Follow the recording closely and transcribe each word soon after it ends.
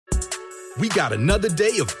We got another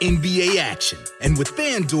day of NBA action. And with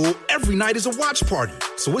FanDuel, every night is a watch party.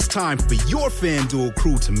 So it's time for your FanDuel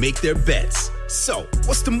crew to make their bets. So,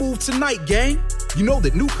 what's the move tonight, gang? You know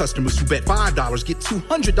that new customers who bet $5 get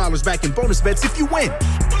 $200 back in bonus bets if you win.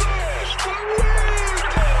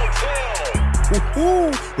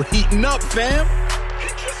 Woo-hoo, we're heating up, fam.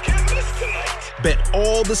 Bet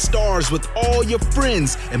all the stars with all your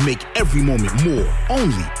friends and make every moment more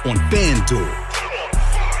only on FanDuel.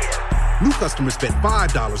 New customers bet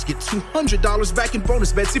 $5, get $200 back in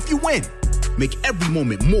bonus bets if you win. Make every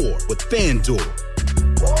moment more with FanDuel.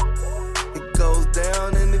 It goes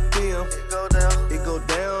down in the DM. It go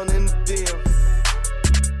down in the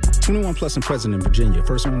DM. 21 plus and present in Virginia.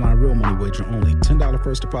 First online real money wager only. $10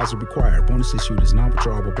 first deposit required. Bonus issued is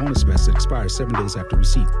non-withdrawable bonus bets that expires 7 days after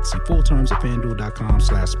receipt. See full terms at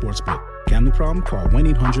FanDuel.com/sportsbook. Gambling problem? Call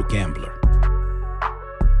 1-800-GAMBLER.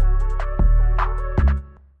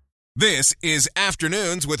 This is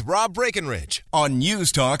Afternoons with Rob Breckenridge on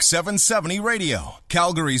News Talk 770 Radio,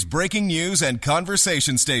 Calgary's breaking news and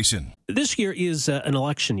conversation station. This year is an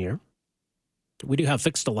election year. We do have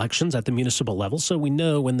fixed elections at the municipal level, so we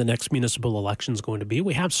know when the next municipal election is going to be.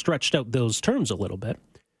 We have stretched out those terms a little bit,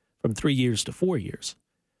 from 3 years to 4 years.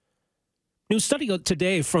 New study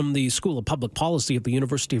today from the School of Public Policy at the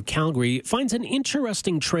University of Calgary finds an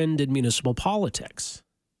interesting trend in municipal politics.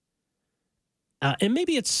 And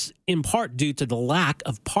maybe it's in part due to the lack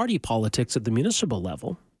of party politics at the municipal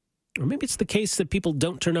level, or maybe it's the case that people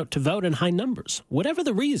don't turn out to vote in high numbers. Whatever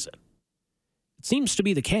the reason, it seems to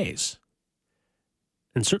be the case,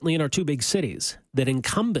 and certainly in our two big cities, that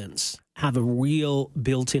incumbents have a real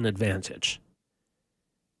built-in advantage.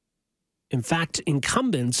 In fact,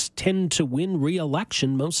 incumbents tend to win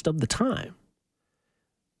re-election most of the time.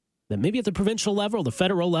 That maybe at the provincial level, the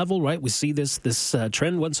federal level, right, we see this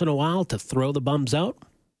trend once in a while to throw the bums out.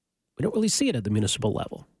 We don't really see it at the municipal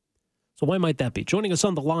level. So why might that be? Joining us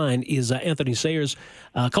on the line is Anthony Sayers,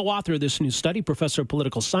 co-author of this new study, professor of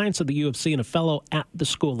political science at the U of C and a fellow at the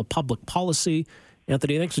School of Public Policy.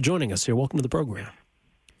 Anthony, thanks for joining us here. Welcome to the program.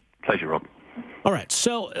 Pleasure, Rob. All right,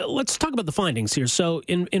 so let's talk about the findings here. So,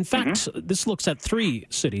 in fact, this looks at three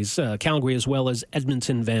cities, Calgary as well as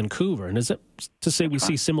Edmonton, Vancouver. And is it to say we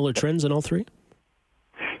see similar trends in all three?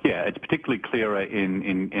 Yeah, it's particularly clearer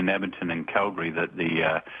in Edmonton and Calgary that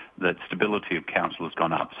that stability of council has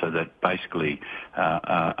gone up, so that basically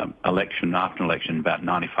election after election, about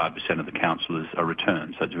 95% of the councillors are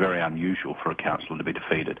returned. So it's very unusual for a councillor to be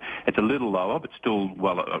defeated. It's a little lower, but still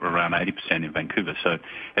well around 80% in Vancouver. So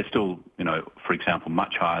it's still, for example,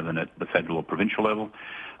 much higher than at the federal or provincial level,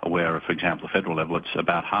 where, for example, the federal level, it's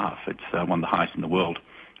about half. It's one of the highest in the world.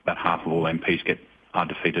 About half of all MPs are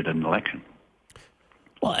defeated in an election.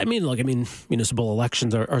 Well, municipal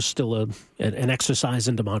elections are still an exercise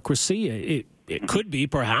in democracy. It could be,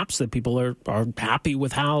 perhaps, that people are happy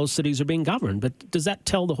with how cities are being governed. But does that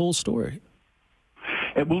tell the whole story?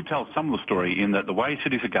 It will tell some of the story in that the way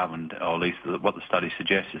cities are governed, or at least what the study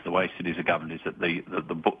suggests is the way cities are governed, is that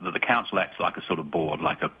the council acts like a sort of board,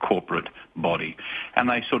 like a corporate body. And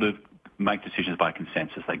they sort of make decisions by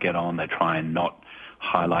consensus. They get on, they try and not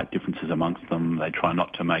highlight differences amongst them. They try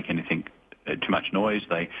not to make anything too much noise.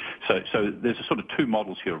 So there's a sort of two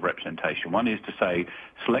models here of representation. One is to say,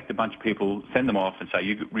 select a bunch of people, send them off and say,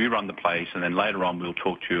 you run the place, and then later on we'll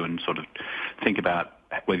talk to you and sort of think about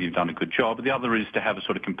whether you've done a good job. The other is to have a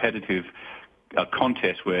sort of competitive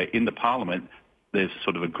contest where in the parliament there's a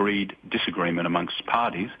sort of agreed disagreement amongst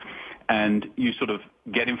parties, and you sort of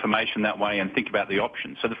get information that way and think about the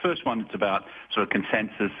options. So the first one, it's about sort of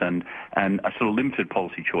consensus and a sort of limited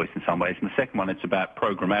policy choice in some ways. And the second one, it's about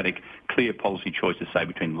programmatic, clear policy choices, say,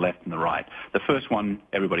 between the left and the right. The first one,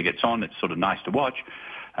 everybody gets on. It's sort of nice to watch.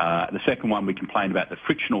 The second one, we complain about the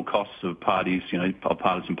frictional costs of parties, of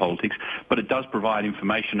partisan politics, but it does provide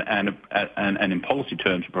information and in policy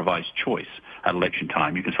terms, it provides choice at election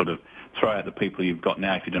time. You can sort of throw out the people you've got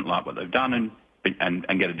now if you don't like what they've done and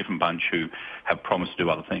get a different bunch who have promised to do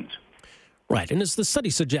other things. Right, and as the study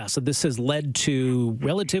suggests, that this has led to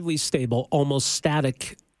relatively stable, almost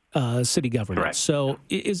static city governance. Correct. So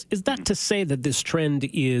is that to say that this trend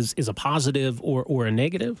is a positive or a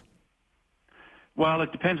negative? Well,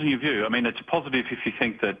 it depends on your view. I mean, it's a positive if you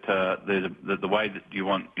think that the way that you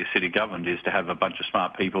want your city governed is to have a bunch of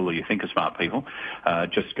smart people, or you think are smart people,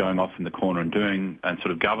 just going off in the corner and doing and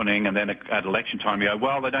sort of governing, and then at election time you go,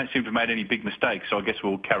 well, they don't seem to have made any big mistakes, so I guess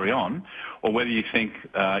we'll carry on. Or whether you think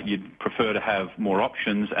you'd prefer to have more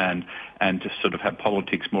options and to sort of have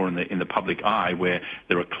politics more in the public eye, where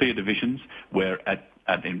there are clear divisions, where at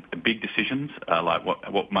in big decisions like what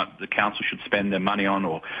the council should spend their money on,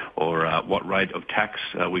 or what rate of tax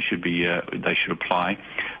they should apply.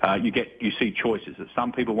 You see choices that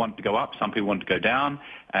some people want to go up, some people want to go down,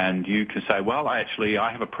 and you can say, well, I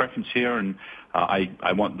have a preference here, and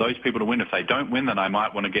I want those people to win. If they don't win, then I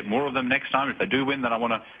might want to get more of them next time. If they do win, then I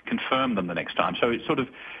want to confirm them the next time. So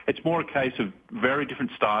it's more a case of very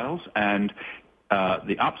different styles, and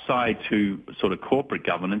the upside to sort of corporate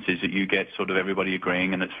governance is that you get sort of everybody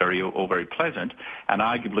agreeing, and it's all very pleasant, and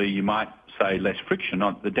arguably you might say less friction.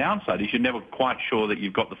 The downside is you're never quite sure that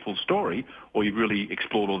you've got the full story, or you've really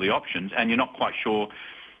explored all the options, and you're not quite sure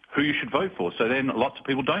who you should vote for. So then lots of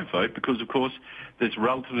people don't vote because, of course, there's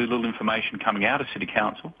relatively little information coming out of City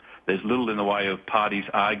Council. There's little in the way of parties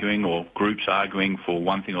arguing or groups arguing for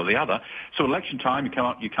one thing or the other. So election time,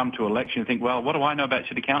 you come to election and think, well, what do I know about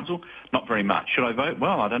City Council? Not very much. Should I vote?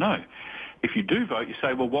 Well, I don't know. If you do vote, you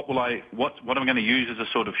say, well, what am I going to use as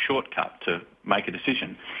a sort of shortcut to make a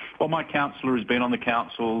decision? Well, my councillor has been on the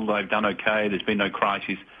council, they've done okay, there's been no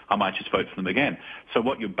crisis, I might just vote for them again. So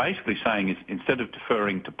what you're basically saying is, instead of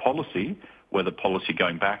deferring to policy, whether policy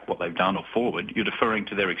going back, what they've done, or forward, you're deferring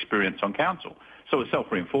to their experience on council. So it's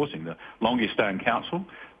self-reinforcing. The longer you stay in council,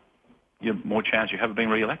 the more chance you have of being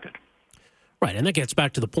re-elected. Right, and that gets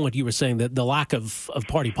back to the point you were saying, that the lack of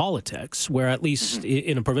party politics, where at least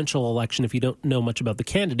in a provincial election, if you don't know much about the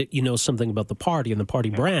candidate, you know something about the party and the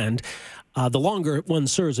party brand. The longer one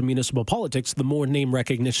serves in municipal politics, the more name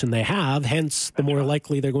recognition they have, hence the more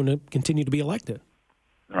likely they're going to continue to be elected.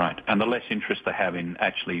 Right, and the less interest they have in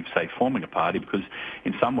actually, say, forming a party, because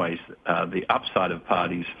in some ways the upside of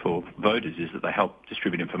parties for voters is that they help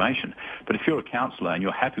distribute information. But if you're a councillor and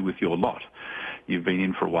you're happy with your lot, you've been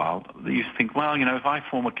in for a while, you think, well,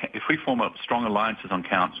 if we form strong alliances on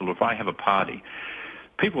council, or if I have a party,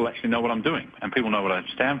 people will actually know what I'm doing, and people know what I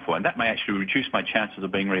stand for, and that may actually reduce my chances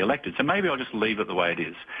of being re-elected. So maybe I'll just leave it the way it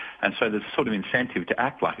is. And so there's a sort of incentive to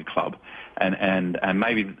act like a club, and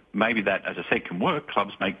maybe that, as I said, can work.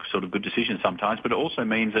 Clubs make sort of good decisions sometimes, but it also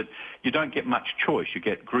means that you don't get much choice. You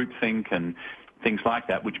get groupthink and things like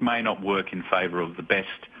that, which may not work in favour of the best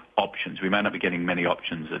options. We may not be getting many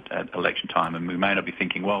options at election time, and we may not be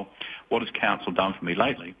thinking, well, what has council done for me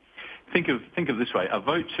lately? Think of this way: a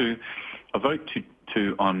vote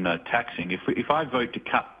on taxing. If I vote to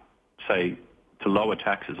cut, say, to lower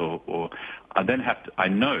taxes, or I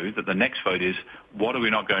know that the next vote is, what are we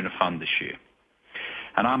not going to fund this year?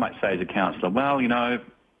 And I might say as a councillor, well,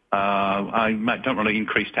 I don't really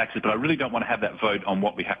increase taxes, but I really don't want to have that vote on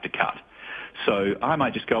what we have to cut. So I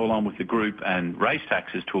might just go along with the group and raise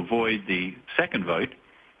taxes to avoid the second vote,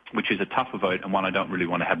 which is a tougher vote and one I don't really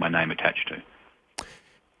want to have my name attached to.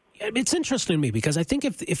 It's interesting to me because I think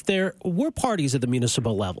if there were parties at the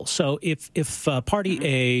municipal level, so if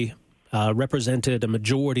Party A represented a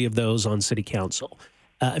majority of those on City Council,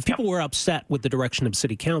 if people were upset with the direction of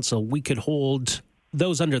City Council, we could hold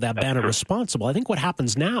those under that banner responsible. I think what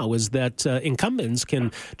happens now is that incumbents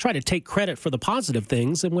can try to take credit for the positive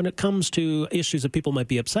things, and when it comes to issues that people might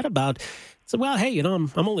be upset about, say, well, hey,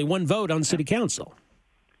 I'm only one vote on City Council.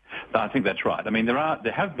 I think that's right. I mean, there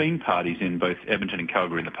have been parties in both Edmonton and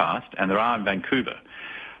Calgary in the past, and there are in Vancouver.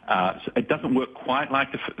 So it doesn't work quite like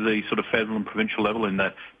the sort of federal and provincial level, in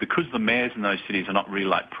that because the mayors in those cities are not really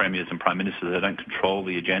like premiers and prime ministers, they don't control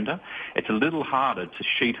the agenda. It's a little harder to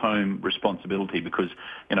sheet home responsibility because,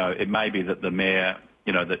 it may be that the mayor,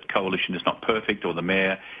 that coalition is not perfect, or the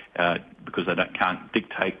mayor, because they can't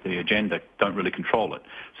dictate the agenda, don't really control it.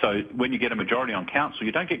 So when you get a majority on council,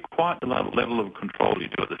 you don't get quite the level of control you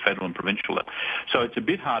do at the federal and provincial level. So it's a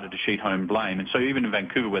bit harder to sheet home blame. And so even in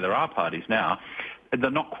Vancouver, where there are parties now, they're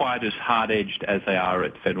not quite as hard-edged as they are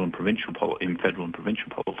at federal and provincial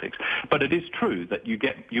politics. But it is true that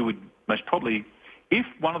you would most probably, if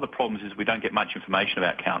one of the problems is we don't get much information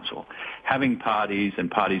about council, having parties and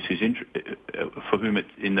parties for whom it's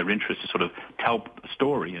in their interest to sort of tell a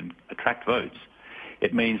story and attract votes,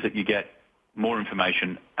 it means that you get more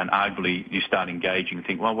information, and arguably you start engaging and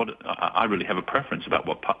think, well, I really have a preference about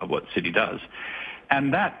what city does.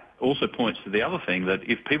 And that also points to the other thing, that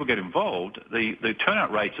if people get involved, the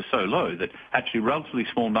turnout rates are so low that actually relatively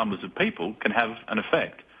small numbers of people can have an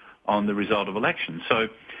effect on the result of elections. So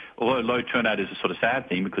although low turnout is a sort of sad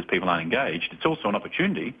thing because people aren't engaged, it's also an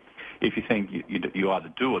opportunity. If you think you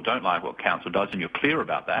either do or don't like what council does and you're clear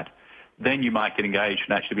about that, then you might get engaged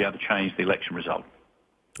and actually be able to change the election result.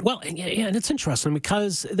 Well, yeah, and it's interesting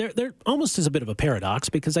because there almost is a bit of a paradox,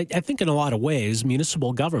 because I think in a lot of ways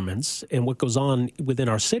municipal governments and what goes on within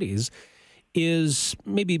our cities is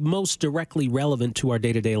maybe most directly relevant to our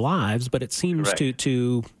day-to-day lives, but it seems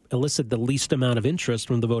to elicit the least amount of interest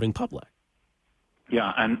from the voting public.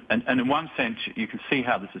 Yeah, and in one sense, you can see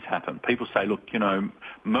how this has happened. People say, look,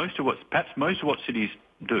 most of what cities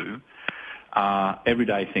do are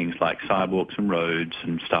everyday things like sidewalks and roads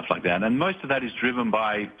and stuff like that, and most of that is driven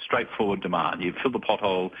by straightforward demand. You fill the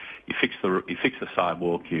pothole, you fix the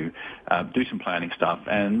sidewalk, you do some planning stuff,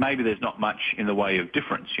 and maybe there's not much in the way of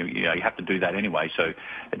difference. You have to do that anyway, so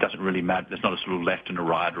it doesn't really matter. There's not a sort of left and a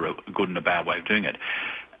right or a good and a bad way of doing it.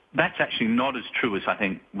 That's actually not as true as I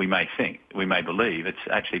think we may believe. It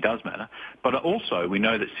actually does matter. But also we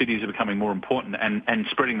know that cities are becoming more important and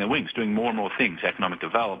spreading their wings, doing more and more things, economic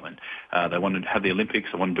development. They want to have the Olympics.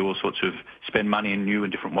 They want to do all sorts of spend money in new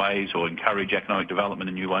and different ways or encourage economic development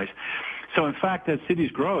in new ways. So in fact, as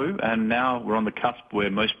cities grow, and now we're on the cusp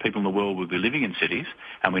where most people in the world will be living in cities,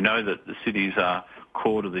 and we know that the cities are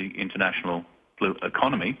core to the international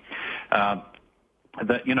economy,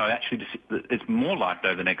 that, actually it's more likely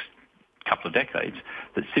over the next couple of decades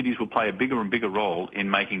that cities will play a bigger and bigger role in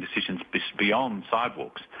making decisions beyond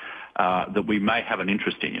sidewalks that we may have an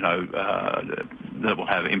interest in, that will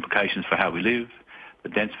have implications for how we live, the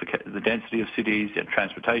density of cities,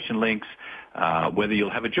 transportation links, whether you'll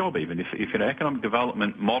have a job even. If economic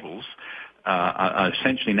development models are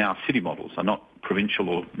essentially now city models, are not provincial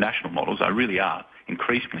or national models, they really are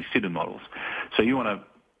increasingly city models. So you want to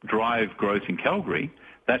drive growth in Calgary,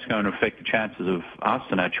 that's going to affect the chances of us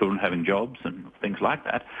and our children having jobs and things like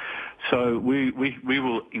that. So we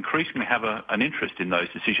will increasingly have an interest in those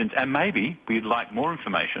decisions, and maybe we'd like more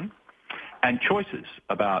information and choices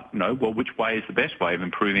about, which way is the best way of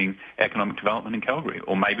improving economic development in Calgary,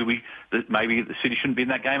 or maybe the city shouldn't be in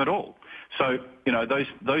that game at all. So,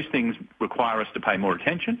 those things require us to pay more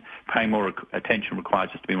attention. Paying more attention requires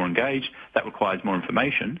us to be more engaged. That requires more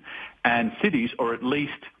information. And cities, or at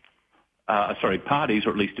least, parties,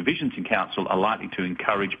 or at least divisions in council, are likely to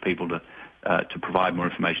encourage people to provide more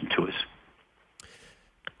information to us.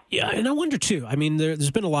 Yeah, and I wonder, too,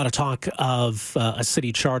 there's been a lot of talk of a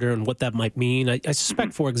city charter and what that might mean. I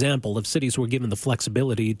suspect, for example, if cities were given the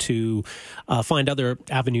flexibility to find other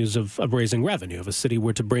avenues of raising revenue, if a city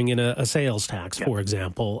were to bring in a sales tax, for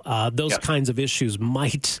example, those kinds of issues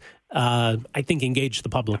might, I think, engage the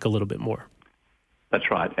public a little bit more. That's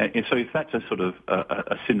right. And so if that's a sort of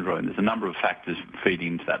a syndrome, there's a number of factors feeding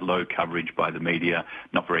into that low coverage by the media,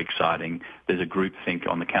 not very exciting. There's a groupthink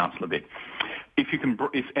on the council a bit.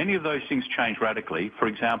 If any of those things change radically, for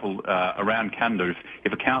example, around Canada,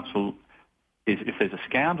 if there's a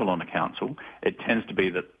scandal on a council, it tends to be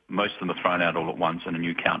that most of them are thrown out all at once and a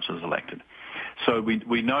new council is elected. So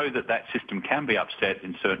we know that system can be upset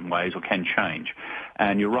in certain ways or can change.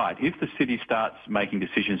 And you're right, if the city starts making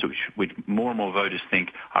decisions which more and more voters think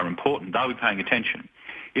are important, they'll be paying attention.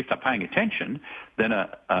 If they're paying attention, then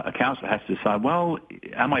a council has to decide, well,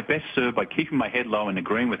 am I best served by keeping my head low and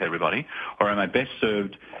agreeing with everybody, or am I best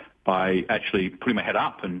served by actually putting my head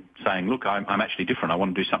up and saying, look, I'm actually different, I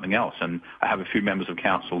want to do something else, and I have a few members of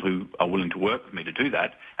council who are willing to work with me to do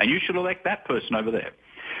that, and you should elect that person over there.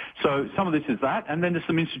 So some of this is that, and then there's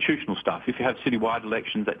some institutional stuff. If you have citywide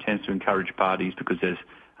elections, that tends to encourage parties because there's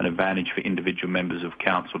an advantage for individual members of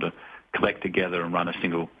council to collect together and run a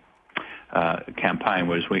single campaign,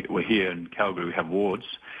 whereas we're here in Calgary, we have wards.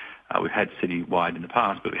 We've had citywide in the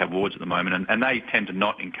past, but we have wards at the moment, and they tend to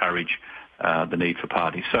not encourage the need for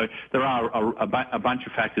parties. So there are a bunch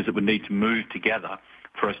of factors that would need to move together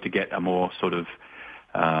for us to get a more sort of,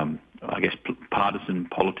 partisan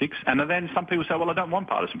politics. And then some people say, well, I don't want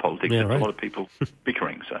partisan politics. There's a lot of people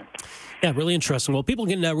bickering. So, yeah, really interesting. Well, people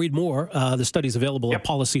can read more. The study's available at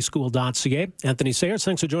policyschool.ca. Anthony Sayers,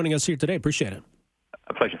 thanks for joining us here today. Appreciate it.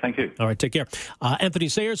 A pleasure. Thank you. All right, take care. Anthony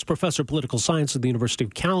Sayers, professor of political science at the University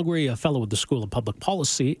of Calgary, a fellow at the School of Public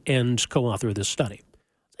Policy, and co-author of this study.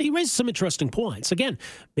 He raises some interesting points. Again,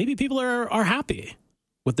 maybe people are happy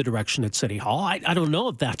with the direction at City Hall. I don't know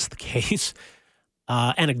if that's the case.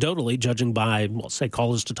 Anecdotally, judging by, say,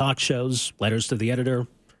 callers to talk shows, letters to the editor,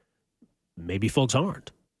 maybe folks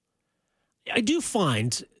aren't. I do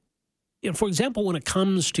find, for example, when it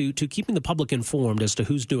comes to keeping the public informed as to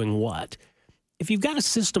who's doing what, if you've got a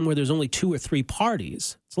system where there's only 2 or 3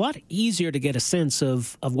 parties, it's a lot easier to get a sense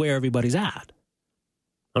of where everybody's at.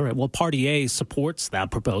 All right, well, Party A supports that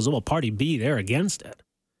proposal. Well, Party B, they're against it.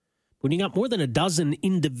 When you got more than a dozen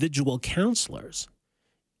individual councillors,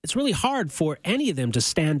 it's really hard for any of them to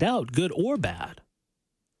stand out, good or bad.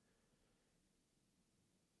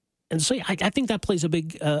 And so I think that plays a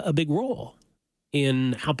big role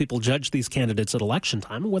in how people judge these candidates at election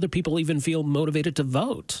time and whether people even feel motivated to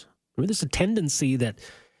vote. There's a tendency that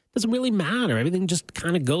doesn't really matter. Everything just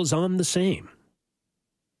kind of goes on the same.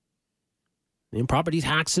 And property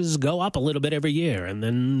taxes go up a little bit every year, and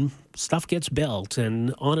then stuff gets built,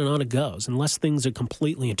 and on it goes. Unless things are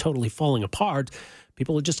completely and totally falling apart,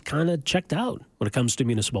 people are just kind of checked out when it comes to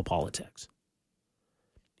municipal politics.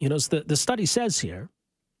 You know, as the study says here,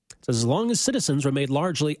 it says as long as citizens are made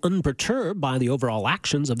largely unperturbed by the overall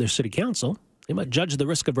actions of their city council, they might judge the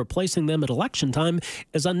risk of replacing them at election time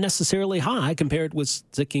as unnecessarily high compared with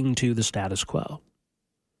sticking to the status quo.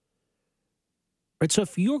 Right, so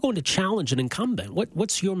if you're going to challenge an incumbent,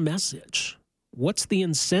 what's your message? What's the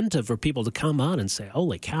incentive for people to come out and say,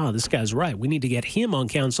 holy cow, this guy's right. We need to get him on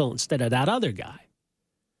council instead of that other guy.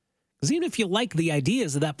 Because even if you like the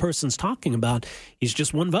ideas that person's talking about, he's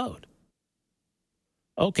just one vote.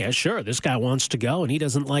 Okay, sure, this guy wants to go, and he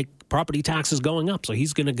doesn't like property taxes going up, so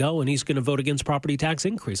he's going to go and he's going to vote against property tax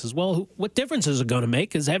increases. Well, what difference is it going to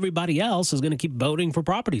make? Because everybody else is going to keep voting for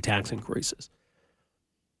property tax increases.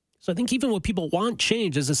 So I think even what people want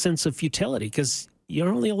change is a sense of futility because you're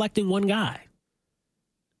only electing one guy,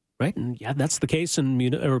 right? And yeah, that's the case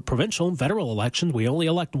in provincial and federal elections. We only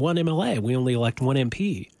elect one MLA. We only elect one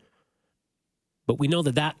MP. But we know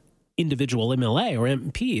that individual MLA or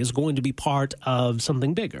MP is going to be part of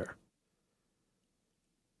something bigger.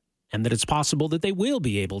 And that it's possible that they will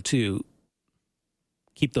be able to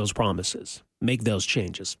keep those promises, make those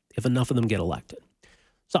changes, if enough of them get elected.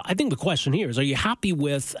 So I think the question here is, are you happy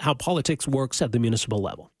with how politics works at the municipal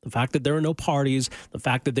level? The fact that there are no parties, the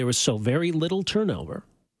fact that there is so very little turnover,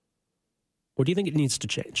 or do you think it needs to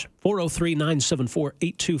change?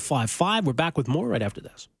 403-974-8255. We're back with more right after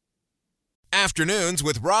this. Afternoons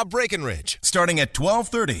with Rob Breckenridge, starting at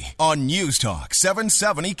 12:30 on News Talk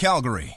 770 Calgary.